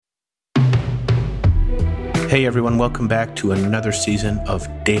Hey everyone, welcome back to another season of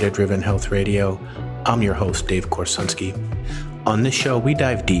Data Driven Health Radio. I'm your host, Dave Korsunski. On this show, we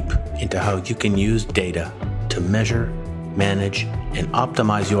dive deep into how you can use data to measure, manage, and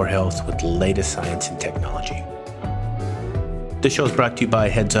optimize your health with the latest science and technology. This show is brought to you by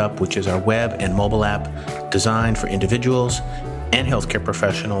Heads Up, which is our web and mobile app designed for individuals and healthcare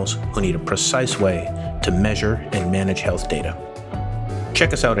professionals who need a precise way to measure and manage health data.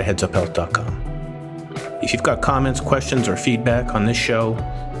 Check us out at headsuphealth.com. If you've got comments, questions, or feedback on this show,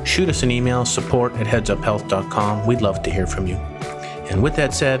 shoot us an email, support@headsuphealth.com. We'd love to hear from you. And with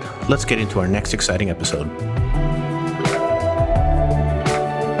that said, let's get into our next exciting episode.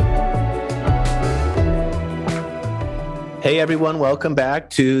 Hey everyone, welcome back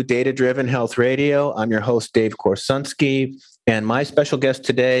to Data Driven Health Radio. I'm your host, Dave Korsunski, and my special guest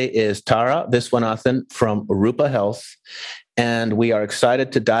today is Tara Viswanathan from Rupa Health. And we are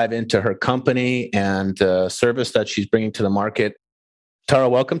excited to dive into her company and the service that she's bringing to the market. Tara,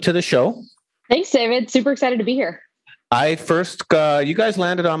 welcome to the show. Thanks, David. Super excited to be here. You guys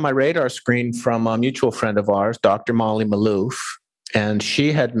landed on my radar screen from a mutual friend of ours, Dr. Molly Maloof, and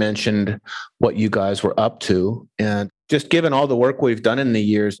she had mentioned what you guys were up to. And just given all the work we've done in the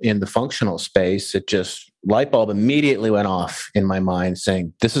years in the functional space, it just light bulb immediately went off in my mind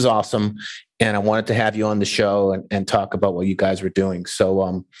saying, this is awesome. And I wanted to have you on the show and talk about what you guys were doing.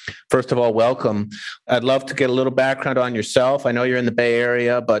 So first of all, welcome. I'd love to get a little background on yourself. I know you're in the Bay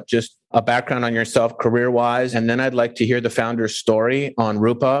Area, but just a background on yourself career-wise. And then I'd like to hear the founder's story on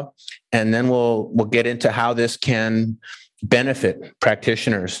Rupa. And then we'll get into how this can benefit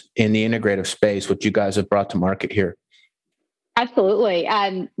practitioners in the integrative space, which you guys have brought to market here. Absolutely.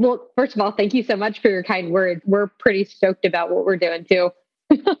 Well, first of all, thank you so much for your kind words. We're pretty stoked about what we're doing too.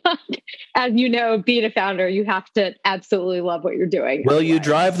 As you know, being a founder, you have to absolutely love what you're doing. Will you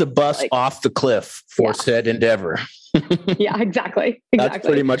drive the bus off the cliff for said endeavor? Yeah, exactly. That's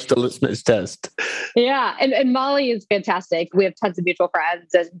pretty much the litmus test. Yeah. And Molly is fantastic. We have tons of mutual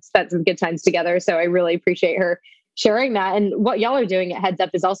friends and spent some good times together. So I really appreciate her sharing that. And what y'all are doing at Heads Up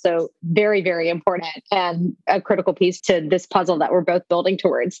is also very, very important and a critical piece to this puzzle that we're both building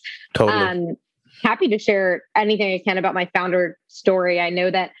towards. Totally. Happy to share anything I can about my founder story. I know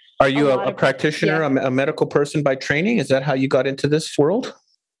that. Are you a practitioner, a medical person by training? Is that how you got into this world?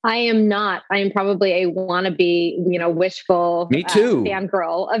 I am not. I am probably a wannabe, wishful Me too.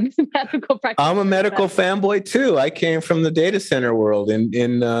 Fangirl of medical practice. I'm a medical fanboy too. I came from the data center world in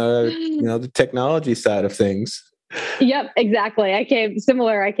the technology side of things. Yep, exactly. I came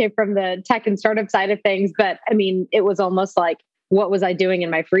from the tech and startup side of things, but I mean, it was almost like, what was I doing in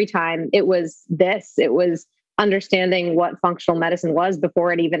my free time? It was understanding what functional medicine was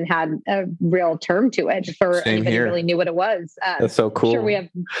before it even had a real term to it, before anybody really knew what it was. That's so cool.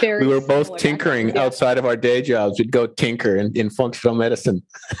 Sure, we were both tinkering outside of our day jobs. We'd go tinker in functional medicine.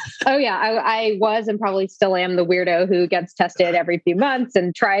 Oh yeah, I was and probably still am the weirdo who gets tested every few months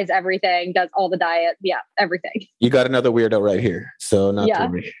and tries everything, does all the diet. Yeah, everything. You got another weirdo right here. So not to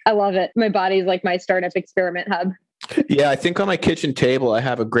me. I love it. My body's like my startup experiment hub. Yeah, I think on my kitchen table, I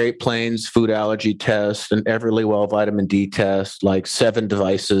have a Great Plains food allergy test, an Everlywell vitamin D test, like 7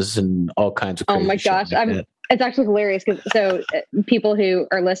 devices and all kinds of crazy shit. Oh my gosh. It's actually hilarious because people who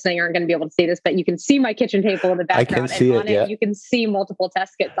are listening aren't going to be able to see this, but you can see my kitchen table in the background. I can see it. You can see multiple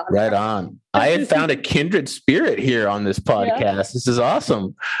test kits on Right on. I had found a kindred spirit here on this podcast. Yeah. This is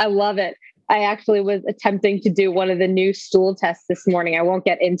awesome. I love it. I actually was attempting to do one of the new stool tests this morning. I won't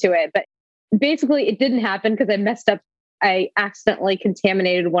get into it, but basically it didn't happen because I messed up. I accidentally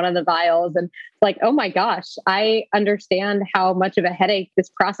contaminated one of the vials and like, oh my gosh, I understand how much of a headache this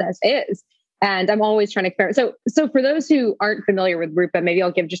process is. And I'm always trying to experiment. So for those who aren't familiar with Rupa, maybe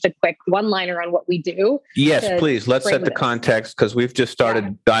I'll give just a quick one-liner on what we do. Yes, please. Let's set the context because we've just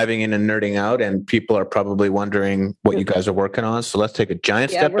started diving in and nerding out and people are probably wondering what you guys are working on. So let's take a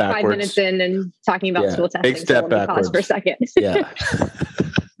giant step backwards. We're 5 minutes in and talking about stool testing. Big step backwards. Pause for a second. Yeah.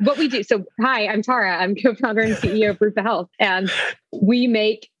 What we do. So, hi, I'm Tara. I'm co-founder and CEO of Rupa Health, and we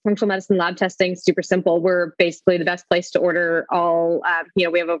make functional medicine lab testing super simple. We're basically the best place to order all. We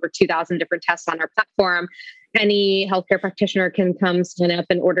have over 2,000 different tests on our platform. Any healthcare practitioner can come sign up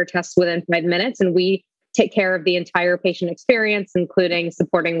and order tests within 5 minutes, and we take care of the entire patient experience, including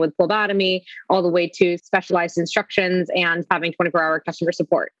supporting with phlebotomy, all the way to specialized instructions and having 24-hour customer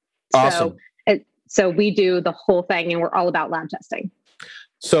support. Awesome. So we do the whole thing, and we're all about lab testing.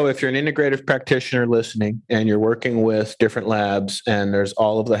 So if you're an integrative practitioner listening and you're working with different labs and there's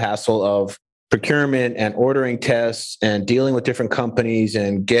all of the hassle of procurement and ordering tests and dealing with different companies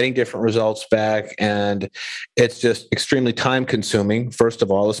and getting different results back, and it's just extremely time consuming, first of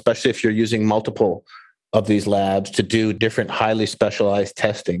all, especially if you're using multiple of these labs to do different highly specialized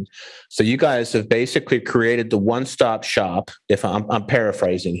testing. So you guys have basically created the one-stop shop, if I'm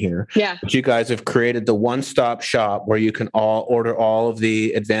paraphrasing here. Yeah. But you guys have created the one-stop shop where you can all order all of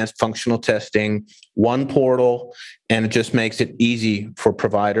the advanced functional testing, one portal, and it just makes it easy for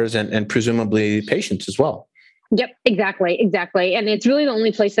providers and presumably patients as well. Yep, exactly. And it's really the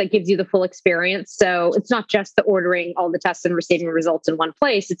only place that gives you the full experience. So it's not just the ordering all the tests and receiving results in one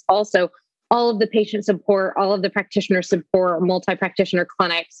place. It's also all of the patient support, all of the practitioner support, multi-practitioner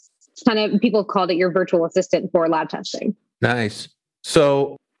clinics. Kind of people have called it your virtual assistant for lab testing. Nice.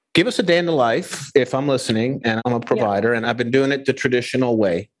 So give us a day in the life if I'm listening and I'm a provider and I've been doing it the traditional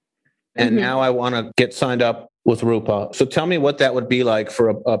way. And now I want to get signed up with Rupa. So tell me what that would be like for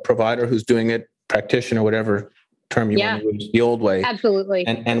a provider who's doing it, practitioner, whatever term you want to use, the old way. Absolutely.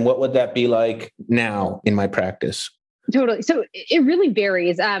 And what would that be like now in my practice? Totally. So it really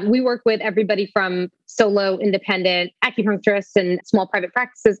varies. We work with everybody from solo independent acupuncturists and small private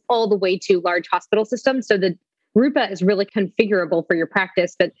practices all the way to large hospital systems. So the Rupa is really configurable for your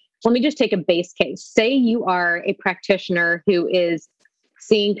practice. But let me just take a base case. Say you are a practitioner who is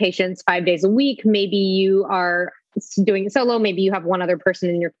seeing patients 5 days a week. Maybe you are doing it solo. Maybe you have one other person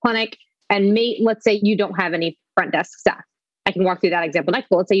in your clinic. And let's say you don't have any front desk staff. I can walk through that example next,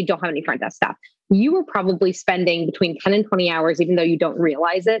 but let's say you don't have any front desk staff. You are probably spending between 10 and 20 hours, even though you don't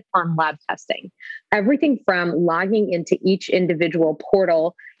realize it, on lab testing. Everything from logging into each individual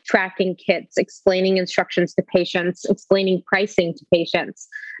portal, tracking kits, explaining instructions to patients, explaining pricing to patients,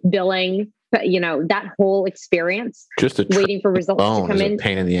 billing, that whole experience. Just waiting for results to come in. A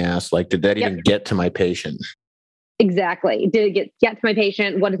pain in the ass. Like, did that even get to my patient? Exactly. Did it get to my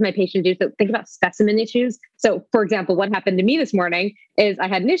patient? What does my patient do? So think about specimen issues. So for example, what happened to me this morning is I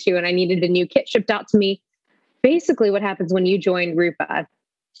had an issue and I needed a new kit shipped out to me. Basically what happens when you join Rupa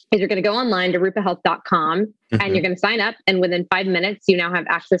is you're going to go online to rupahealth.com and you're going to sign up. And within 5 minutes, you now have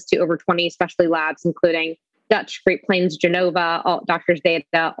access to over 20 specialty labs, including Dutch, Great Plains, Genova, all Doctors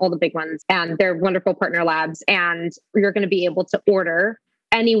Data, all the big ones. And they're wonderful partner labs. And you're going to be able to order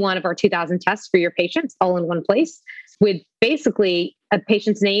any one of our 2,000 tests for your patients all in one place with basically a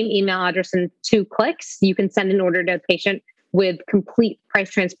patient's name, email address, and 2 clicks. You can send an order to a patient with complete price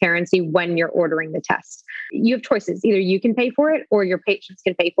transparency when you're ordering the test. You have choices. Either you can pay for it or your patients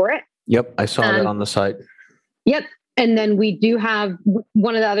can pay for it. Yep. I saw that on the site. Yep. And then we do have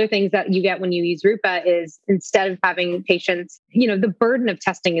one of the other things that you get when you use Rupa is instead of having patients, the burden of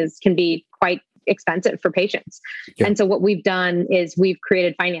testing can be quite expensive for patients. Yep. And so what we've done is we've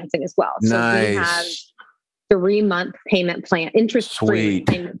created financing as well. So we have 3-month payment plan, interest-free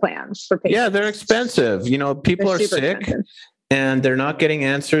payment plans for patients. Yeah, they're expensive. People are sick expensive. And they're not getting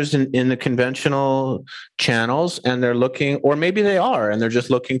answers in the conventional channels, and they're looking, or maybe they are, and they're just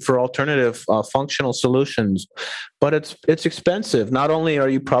looking for alternative functional solutions. But it's expensive. Not only are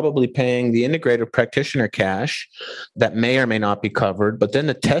you probably paying the integrative practitioner cash that may or may not be covered, but then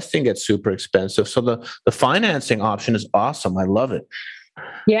the testing gets super expensive. So the financing option is awesome. I love it.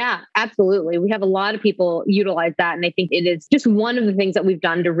 Yeah, absolutely. We have a lot of people utilize that. And I think it is just one of the things that we've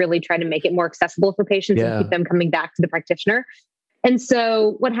done to really try to make it more accessible for patients and keep them coming back to the practitioner. And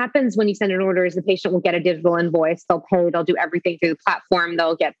so what happens when you send an order is the patient will get a digital invoice. They'll pay, they'll do everything through the platform.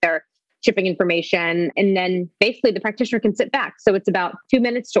 They'll get their shipping information. And then basically the practitioner can sit back. So it's about 2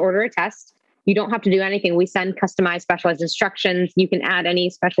 minutes to order a test. You don't have to do anything. We send customized, specialized instructions. You can add any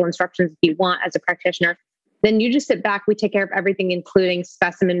special instructions if you want as a practitioner. Then you just sit back. We take care of everything, including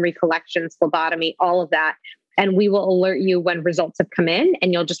specimen recollections, phlebotomy, all of that. And we will alert you when results have come in,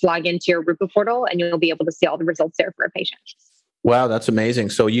 and you'll just log into your Rupa portal and you'll be able to see all the results there for a patient. Wow, that's amazing.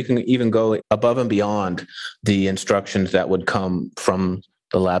 So you can even go above and beyond the instructions that would come from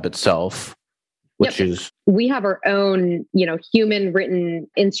the lab itself, which is... We have our own, human written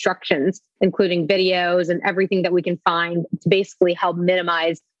instructions, including videos and everything that we can find to basically help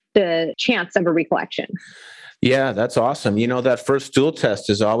minimize the chance of a recollection. Yeah, that's awesome. That first stool test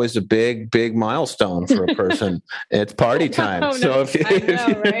is always a big, big milestone for a person. It's party time.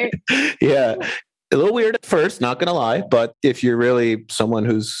 Right? Yeah. A little weird at first, not going to lie, but if you're really someone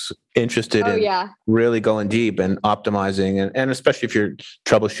who's interested in really going deep and optimizing, and especially if you're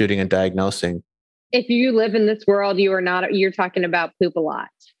troubleshooting and diagnosing. If you live in this world, you're talking about poop a lot.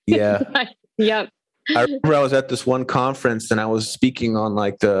 Yeah. Yep. I remember I was at this one conference and I was speaking on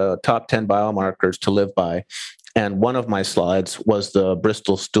the top 10 biomarkers to live by. And one of my slides was the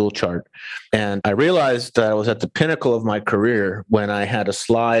Bristol stool chart. And I realized that I was at the pinnacle of my career when I had a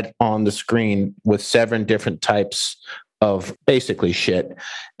slide on the screen with 7 different types of basically shit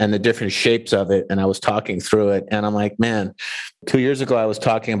and the different shapes of it. And I was talking through it, and I'm like, man, 2 years ago I was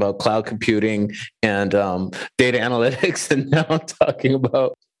talking about cloud computing and data analytics, and now I'm talking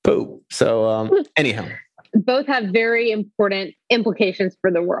about poop. So anyhow. Both have very important implications for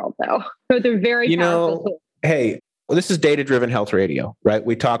the world, though. So they're very powerful. Hey, well, this is data-driven health radio, right?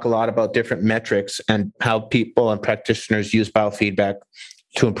 We talk a lot about different metrics and how people and practitioners use biofeedback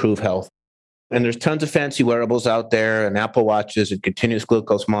to improve health. And there's tons of fancy wearables out there, and Apple Watches and continuous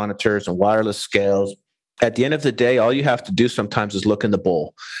glucose monitors and wireless scales. At the end of the day, all you have to do sometimes is look in the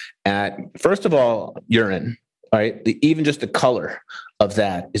bowl at, first of all, urine, right? Even just the color of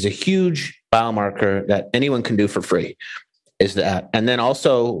that is a huge biomarker that anyone can do for free, is that. And then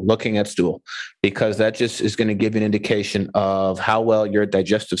also looking at stool, because that just is going to give you an indication of how well your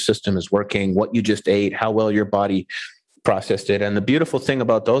digestive system is working, what you just ate, how well your body processed it. And the beautiful thing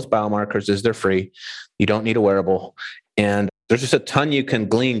about those biomarkers is they're free. You don't need a wearable. And there's just a ton you can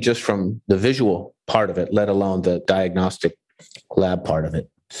glean just from the visual part of it, let alone the diagnostic lab part of it.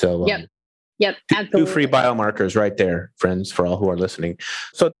 So Yep, absolutely. 2 free biomarkers right there, friends, for all who are listening.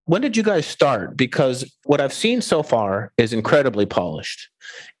 So when did you guys start? Because what I've seen so far is incredibly polished.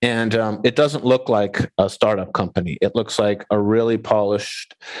 And it doesn't look like a startup company. It looks like a really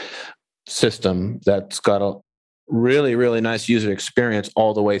polished system that's got a really, really nice user experience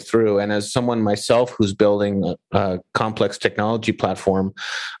all the way through. And as someone myself who's building a complex technology platform,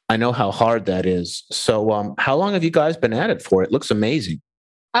 I know how hard that is. So how long have you guys been at it for? It looks amazing.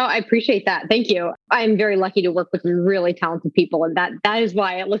 Oh, I appreciate that. Thank you. I'm very lucky to work with really talented people, and that is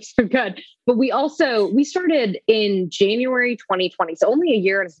why it looks so good. But we started in January 2020, so only a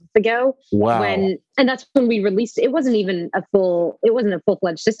year and a half ago. Wow. And that's when we released. It wasn't a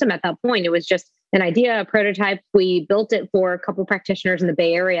full-fledged system at that point. It was just an idea, a prototype. We built it for a couple practitioners in the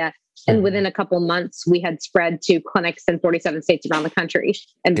Bay Area. And within a couple months, we had spread to clinics in 47 states around the country.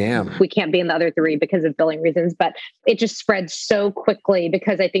 And we can't be in the other 3 because of billing reasons, but it just spread so quickly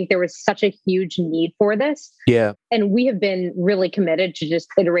because I think there was such a huge need for this. Yeah. And we have been really committed to just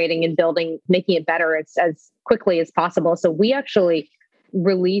iterating and building, making it better as quickly as possible. So we actually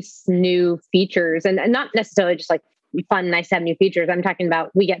release new features and not necessarily just like fun, nice to have new features. I'm talking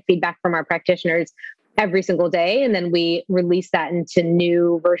about, we get feedback from our practitioners every single day. And then we release that into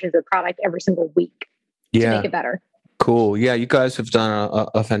new versions of the product every single week to make it better. Cool. Yeah, you guys have done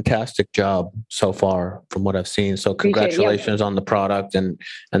a fantastic job so far from what I've seen. So congratulations on the product and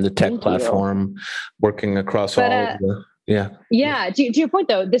the tech platform working across all of the... Yeah. Yeah. To your point,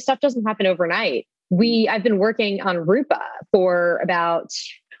 though, this stuff doesn't happen overnight. I've been working on Rupa for about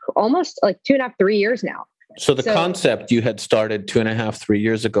almost like 2.5, 3 years now. So the concept you had started 2.5, 3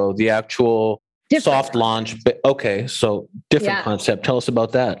 years ago, the actual soft launch. Okay. So different concept. Tell us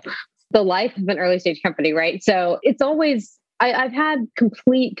about that. The life of an early stage company, right? So it's always, I've had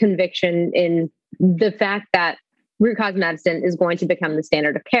complete conviction in the fact that root cause medicine is going to become the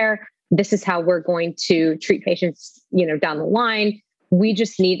standard of care. This is how we're going to treat patients, down the line. We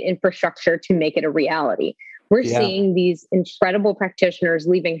just need infrastructure to make it a reality. We're seeing these incredible practitioners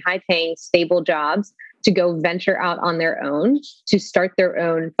leaving high-paying, stable jobs to go venture out on their own, to start their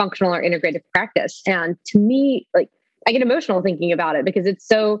own functional or integrative practice. And to me, I get emotional thinking about it because it's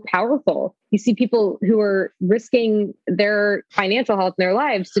so powerful. You see people who are risking their financial health in their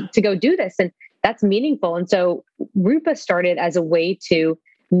lives to go do this, and that's meaningful. And so Rupa started as a way to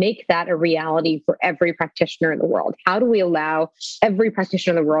make that a reality for every practitioner in the world. How do we allow every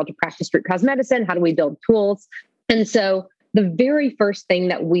practitioner in the world to practice root cause medicine? How do we build tools? And so the very first thing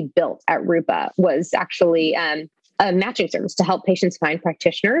that we built at Rupa was actually a matching service to help patients find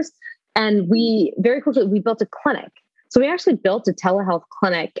practitioners. And we very quickly built a clinic. So we actually built a telehealth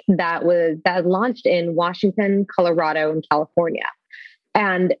clinic that launched in Washington, Colorado, and California.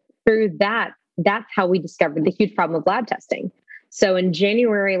 And through that's how we discovered the huge problem of lab testing. So in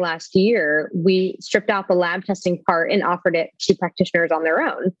January last year, we stripped out the lab testing part and offered it to practitioners on their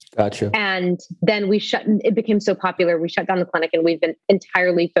own. Gotcha. And then it became so popular, we shut down the clinic and we've been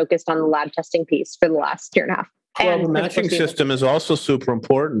entirely focused on the lab testing piece for the last year and a half. Well, the matching system is also super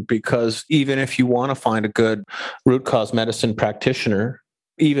important because even if you want to find a good root cause medicine practitioner,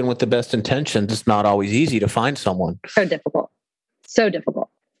 even with the best intentions, it's not always easy to find someone. So difficult.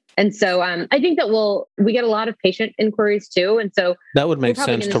 And so I think that we get a lot of patient inquiries too. And so that would make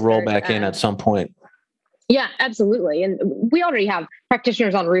sense to roll back in at some point. Yeah, absolutely. And we already have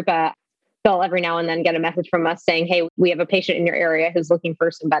practitioners on Rupa. They'll every now and then get a message from us saying, hey, we have a patient in your area who's looking for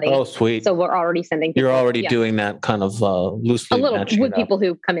somebody. Oh, sweet. So we're already sending people. You're already doing that kind of loosely. A little with people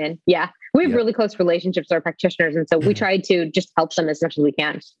who come in. Yeah. We have really close relationships with our practitioners. And so we try to just help them as much as we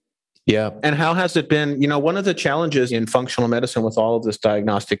can. Yeah. And how has it been? One of the challenges in functional medicine with all of this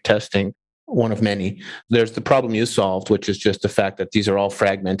diagnostic testing, one of many, there's the problem you solved, which is just the fact that these are all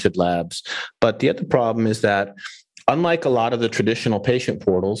fragmented labs. But the other problem is that, unlike a lot of the traditional patient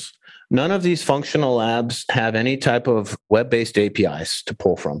portals, none of these functional labs have any type of web-based APIs to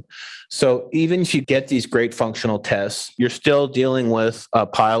pull from. So even if you get these great functional tests, you're still dealing with a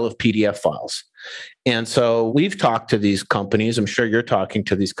pile of PDF files. And so we've talked to these companies. I'm sure you're talking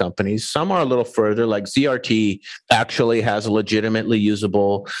to these companies. Some are a little further, like ZRT actually has a legitimately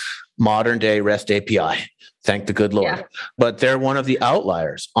usable modern day REST API. Thank the good Lord. Yeah. But they're one of the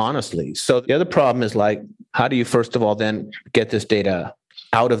outliers, honestly. So the other problem is, like, how do you first of all then get this data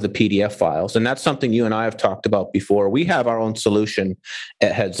out of the PDF files? And that's something you and I have talked about before. We have our own solution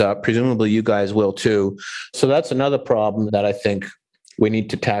at Heads Up. Presumably you guys will too. So that's another problem that I think we need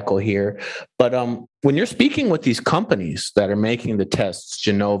to tackle here. But when you're speaking with these companies that are making the tests,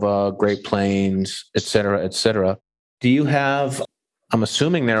 Genova, Great Plains, et cetera, do you have, I'm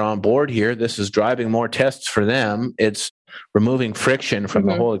assuming they're on board here, this is driving more tests for them, it's removing friction from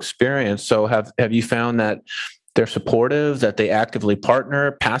the whole experience. So have you found that they're supportive, that they actively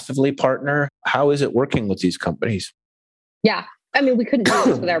partner, passively partner? How is it working with these companies? Yeah. I mean, we couldn't do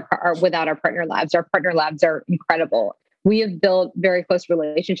this without our partner labs. Our partner labs are incredible. We have built very close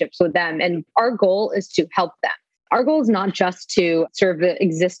relationships with them, and our goal is to help them. Our goal is not just to serve the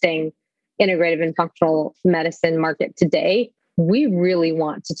existing integrative and functional medicine market today. We really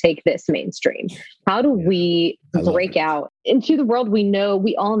want to take this mainstream. How do we break out into the world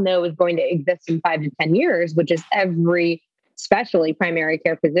we all know is going to exist in 5 to 10 years, which is every, especially primary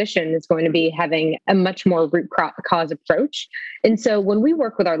care physician, is going to be having a much more root cause approach. And so when we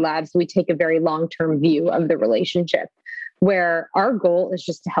work with our labs, we take a very long-term view of the relationship, where our goal is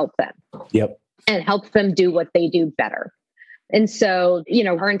just to help them. Yep. And help them do what they do better. And so,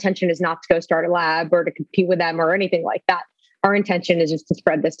 our intention is not to go start a lab or to compete with them or anything like that. Our intention is just to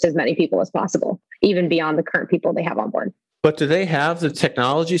spread this to as many people as possible, even beyond the current people they have on board. But do they have the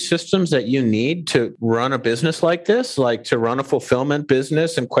technology systems that you need to run a business like this, like to run a fulfillment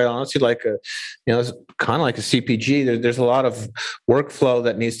business? And quite honestly, it's kind of like a CPG. There's a lot of workflow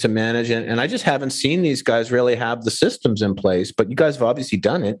that needs to manage. And I just haven't seen these guys really have the systems in place, but you guys have obviously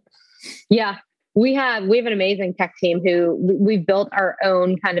done it. Yeah. We have an amazing tech team who we've built our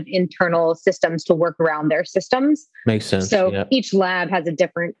own kind of internal systems to work around their systems. Makes sense. So each lab has a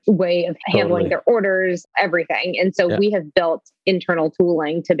different way of handling their orders, everything. And so we have built internal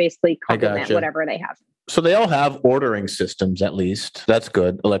tooling to basically complement whatever they have. So they all have ordering systems, at least. That's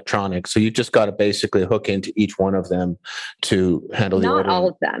good, electronic. So you just got to basically hook into each one of them to handle the ordering. Not all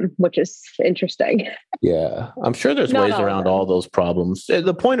of them, which is interesting. Yeah, I'm sure there's ways around all those problems.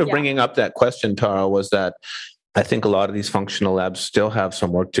 The point of bringing up that question, Tara, was that I think a lot of these functional labs still have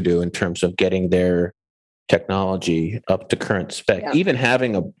some work to do in terms of getting their technology up to current spec. Yeah. Even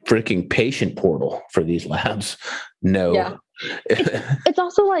having a freaking patient portal for these labs. No. Yeah. It's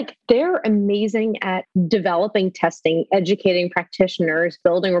also like they're amazing at developing testing, educating practitioners,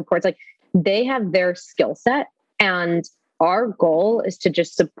 building reports. Like they have their skill set, and our goal is to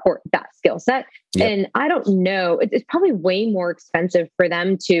just support that skill set. Yep. And I don't know, it's probably way more expensive for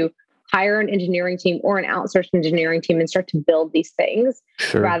them to hire an engineering team or an outsourced engineering team and start to build these things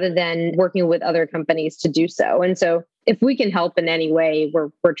rather than working with other companies to do so. And so if we can help in any way,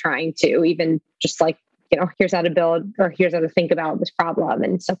 we're trying to, even just like, here's how to build or here's how to think about this problem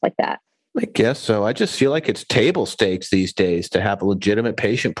and stuff like that. I guess so. I just feel like it's table stakes these days to have a legitimate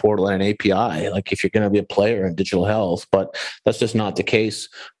patient portal and an API, like if you're going to be a player in digital health. But that's just not the case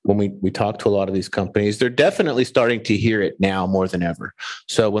when we talk to a lot of these companies. They're definitely starting to hear it now more than ever.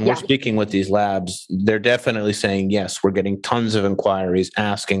 So when we're speaking with these labs, they're definitely saying, yes, we're getting tons of inquiries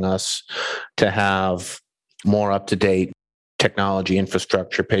asking us to have more up-to-date technology,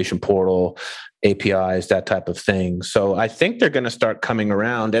 infrastructure, patient portal, APIs, that type of thing. So I think they're going to start coming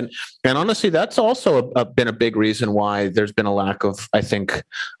around. And honestly, that's also been a big reason why there's been a lack of, I think,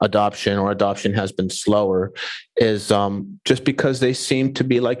 adoption has been slower, is just because they seem to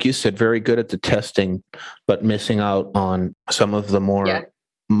be, like you said, very good at the testing, but missing out on some of the more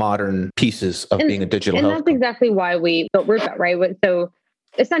modern pieces of being a digital health. And that's exactly why we built Rupa, right? So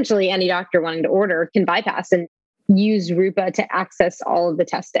essentially any doctor wanting to order can bypass and use Rupa to access all of the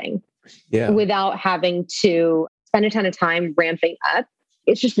testing without having to spend a ton of time ramping up.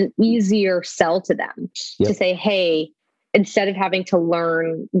 It's just an easier sell to them to say, hey, instead of having to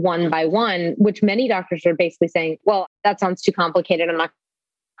learn one by one, which many doctors are basically saying, well, that sounds too complicated. I'm not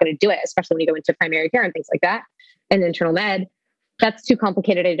going to do it, especially when you go into primary care and things like that and internal med. That's too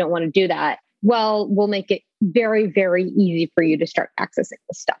complicated. I don't want to do that. Well, we'll make it very, very easy for you to start accessing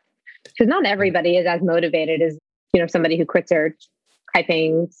this stuff. Because not everybody is as motivated as, somebody who quits their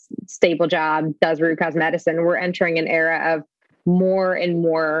high-paying, stable job, does root cause medicine. We're entering an era of more and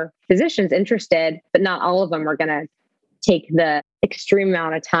more physicians interested, but not all of them are going to take the extreme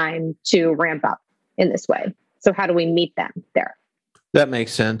amount of time to ramp up in this way. So how do we meet them there? That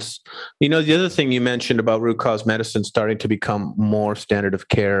makes sense. The other thing you mentioned about root cause medicine starting to become more standard of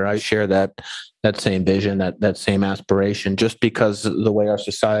care, I share that same vision, that same aspiration, just because the way our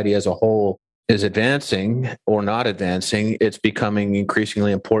society as a whole is advancing or not advancing, it's becoming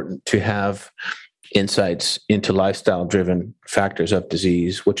increasingly important to have insights into lifestyle-driven factors of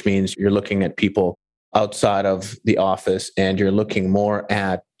disease, which means you're looking at people outside of the office and you're looking more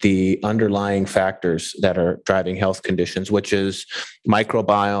at the underlying factors that are driving health conditions, which is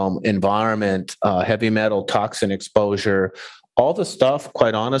microbiome, environment, heavy metal, toxin exposure, all the stuff,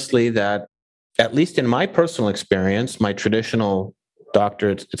 quite honestly, that at least in my personal experience, my traditional doctor,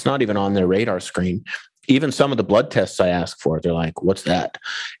 it's not even on their radar screen. Even some of the blood tests I ask for, they're like, what's that?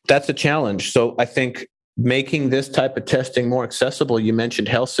 That's a challenge. So I think making this type of testing more accessible, you mentioned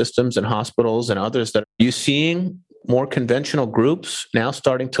health systems and hospitals and others, that are you seeing more conventional groups now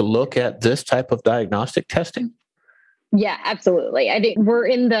starting to look at this type of diagnostic testing? Yeah, absolutely. I think we're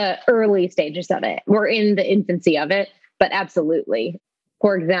in the early stages of it. We're in the infancy of it, but absolutely.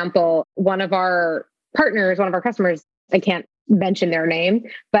 For example, one of our customers, I can't mention their name,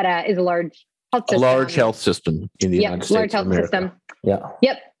 but is a large health system. A large health system in the United States. Large health system. Yeah.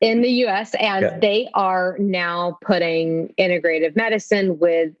 Yep. In the US. And they are now putting integrative medicine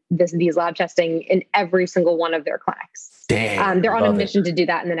with these lab testing in every single one of their clinics. Damn. They're on a mission to do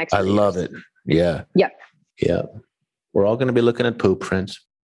that in the next 3 years. I love it. Yeah. Yep. Yeah. We're all going to be looking at poop, friends.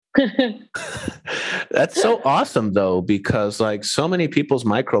 That's so awesome though, because like so many people's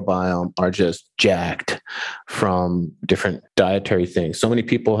microbiome are just jacked from different dietary things. So many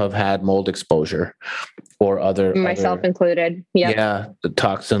people have had mold exposure or myself included. Yeah, the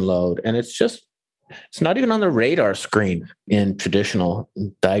toxin load. And it's not even on the radar screen in traditional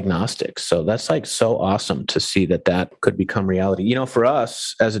diagnostics. So that's like so awesome to see that could become reality. For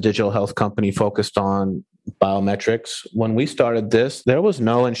us as a digital health company focused on biometrics, when we started this, there was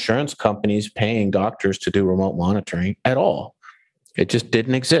no insurance companies paying doctors to do remote monitoring at all. It just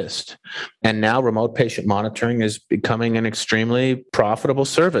didn't exist. And now remote patient monitoring is becoming an extremely profitable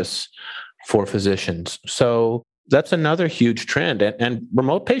service for physicians. So that's another huge trend. And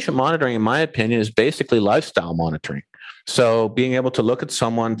remote patient monitoring, in my opinion, is basically lifestyle monitoring. So being able to look at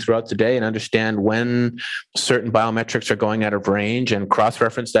someone throughout the day and understand when certain biometrics are going out of range and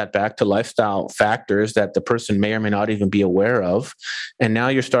cross-reference that back to lifestyle factors that the person may or may not even be aware of. And now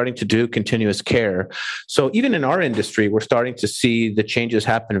you're starting to do continuous care. So even in our industry, we're starting to see the changes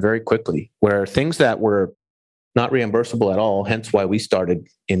happen very quickly, where things that were not reimbursable at all, hence why we started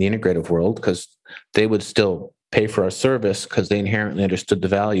in the integrative world, because they would still pay for our service because they inherently understood the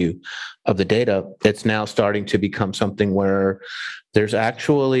value of the data. It's now starting to become something where there's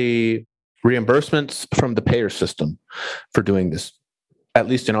actually reimbursements from the payer system for doing this, at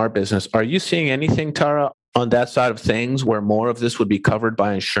least in our business. Are you seeing anything, Tara, on that side of things where more of this would be covered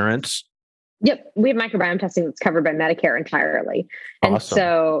by insurance? Yep. We have microbiome testing that's covered by Medicare entirely. And awesome.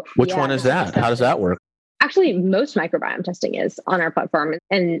 So which one is that? How does that work? Actually, most microbiome testing is on our platform,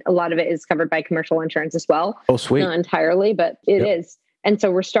 and a lot of it is covered by commercial insurance as well. Oh, sweet. Not entirely, but it is. And so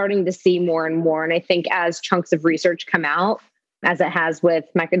we're starting to see more and more. And I think as chunks of research come out, as it has with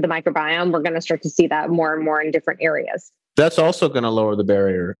the microbiome, we're going to start to see that more and more in different areas. That's also going to lower the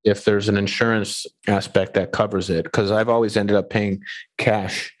barrier if there's an insurance aspect that covers it, because I've always ended up paying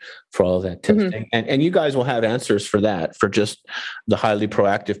cash for all of that testing. Mm-hmm. And you guys will have answers for that, for just the highly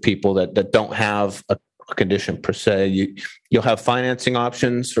proactive people that don't have a condition per se. You'll have financing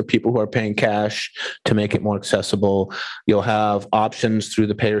options for people who are paying cash to make it more accessible. You'll have options through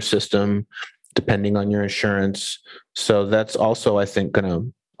the payer system, depending on your insurance. So that's also, I think, going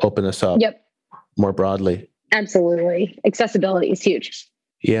to open this up more broadly. Absolutely. Accessibility is huge.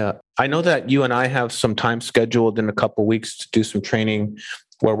 Yeah. I know that you and I have some time scheduled in a couple of weeks to do some training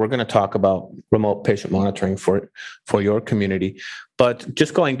where we're going to talk about remote patient monitoring for your community. But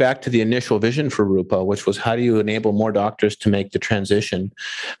just going back to the initial vision for Rupa, which was how do you enable more doctors to make the transition?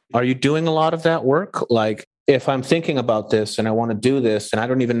 Are you doing a lot of that work? Like, if I'm thinking about this and I want to do this and I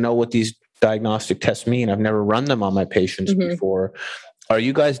don't even know what these diagnostic tests mean, I've never run them on my patients before. Are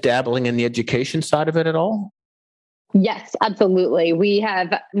you guys dabbling in the education side of it at all? Yes, absolutely. We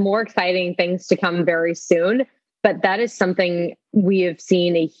have more exciting things to come very soon, but that is something we have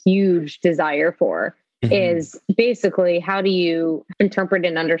seen a huge desire for. is basically how do you interpret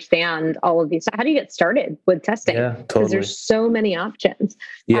and understand all of these? How do you get started with testing? Yeah, totally. Because there's so many options.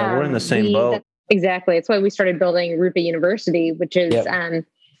 Yeah, we're in the same boat. Exactly. It's why we started building Rupa University, which is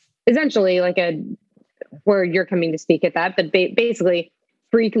essentially like where you're coming to speak at that, but basically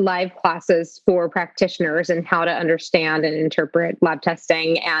free live classes for practitioners and how to understand and interpret lab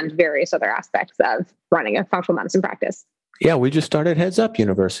testing and various other aspects of running a functional medicine practice. Yeah, we just started Heads Up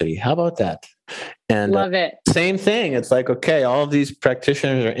University. How about that? And love it. Same thing. It's like, okay, all of these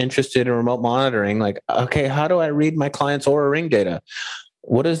practitioners are interested in remote monitoring. Like, okay, how do I read my client's Oura Ring data?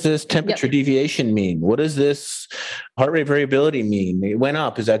 What does this temperature deviation mean? What does this heart rate variability mean? It went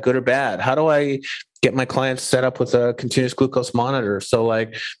up. Is that good or bad? How do I get my clients set up with a continuous glucose monitor? So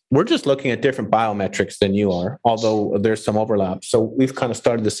like, we're just looking at different biometrics than you are, although there's some overlap. So we've kind of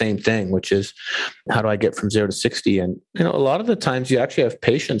started the same thing, which is how do I get from 0 to 60? And, a lot of the times you actually have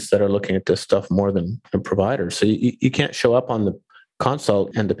patients that are looking at this stuff more than a provider. So you can't show up on the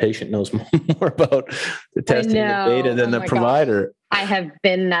consult and the patient knows more about the testing and the data than the provider. Gosh. I have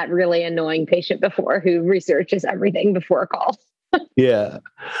been that really annoying patient before who researches everything before a call. Yeah.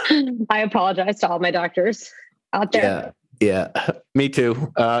 I apologize to all my doctors out there. Yeah. Me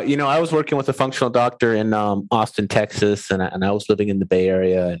too. I was working with a functional doctor in Austin, Texas, and I was living in the Bay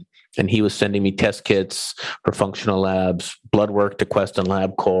Area, and he was sending me test kits for functional labs, blood work to Quest and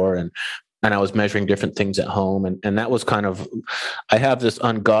LabCorp, and I was measuring different things at home. And that was kind of, I have this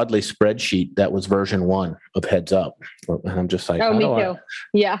ungodly spreadsheet that was version 1 of Heads Up. And I'm just like, me too.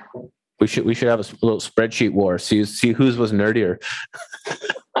 Yeah. We should have a little spreadsheet war. See whose was nerdier.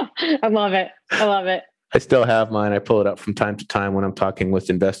 I love it. I still have mine. I pull it up from time to time when I'm talking with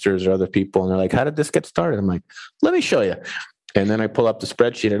investors or other people. And they're like, how did this get started? I'm like, let me show you. And then I pull up the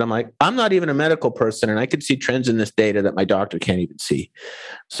spreadsheet and I'm like, I'm not even a medical person and I can see trends in this data that my doctor can't even see.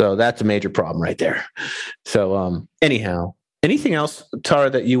 So that's a major problem right there. So anyhow, anything else, Tara,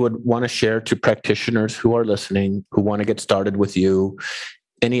 that you would want to share to practitioners who are listening, who want to get started with you?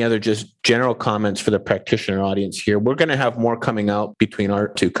 Any other just general comments for the practitioner audience here? We're going to have more coming out between our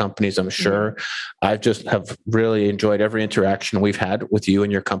two companies, I'm sure. I just have really enjoyed every interaction we've had with you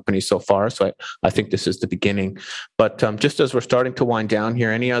and your company so far. So I think this is the beginning. But just as we're starting to wind down here,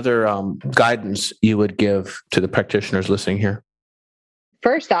 any other guidance you would give to the practitioners listening here?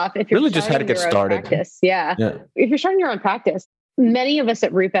 First off, if you're really just how to get started. Practice, if you're starting your own practice, many of us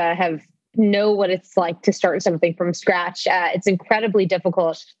at Rupa know what it's like to start something from scratch. It's incredibly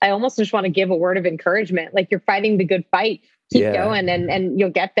difficult. I almost just want to give a word of encouragement. Like, you're fighting the good fight. Keep going and you'll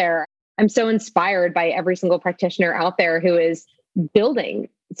get there. I'm so inspired by every single practitioner out there who is building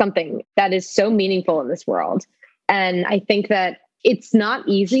something that is so meaningful in this world. And I think that it's not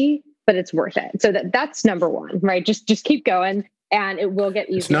easy, but it's worth it. So that's number one, right? Just keep going. And it will get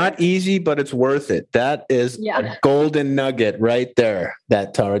easier. It's not easy, but it's worth it. That is a golden nugget right there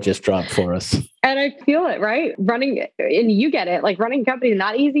that Tara just dropped for us. And I feel it, right? Running, and you get it, like running a company is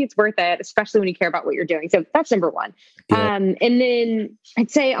not easy. It's worth it, especially when you care about what you're doing. So that's number one. Yeah. And then I'd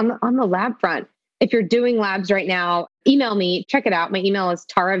say on the lab front, if you're doing labs right now, email me, check it out. My email is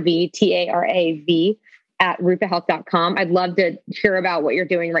TaraV, TARAV @rupahealth.com. I'd love to hear about what you're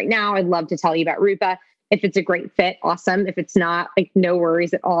doing right now. I'd love to tell you about Rupa. If it's a great fit, awesome. If it's not, no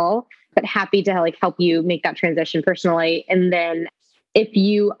worries at all, but happy to help you make that transition personally. And then if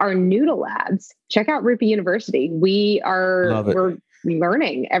you are new to labs, check out Rupa University. We're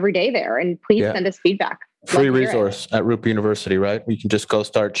learning every day there, and please send us feedback. Free resource at Rupa University, right? You can just go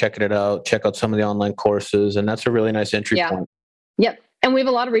start checking it out, check out some of the online courses. And that's a really nice entry point. Yep. And we have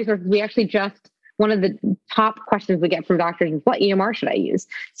a lot of resources. We actually one of the top questions we get from doctors is, what EMR should I use?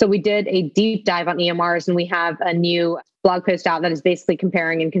 So we did a deep dive on EMRs, and we have a new blog post out that is basically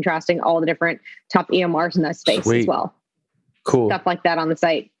comparing and contrasting all the different top EMRs in that space as well. Cool. Stuff like that on the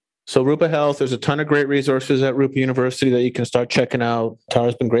site. So Rupa Health, there's a ton of great resources at Rupa University that you can start checking out.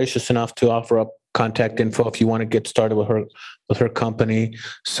 Tara's been gracious enough to offer up contact info if you want to get started with her company.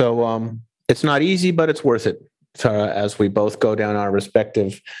 So it's not easy, but it's worth it, Tara, as we both go down our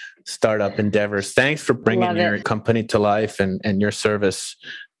respective startup endeavors. Thanks for bringing your company to life and your service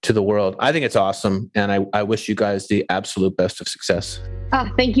to the world. I think it's awesome. And I wish you guys the absolute best of success. Oh,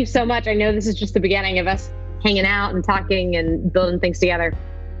 thank you so much. I know this is just the beginning of us hanging out and talking and building things together.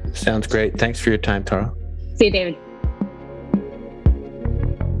 Sounds great. Thanks for your time, Tara. See you, David.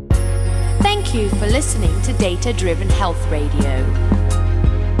 Thank you for listening to Data Driven Health Radio.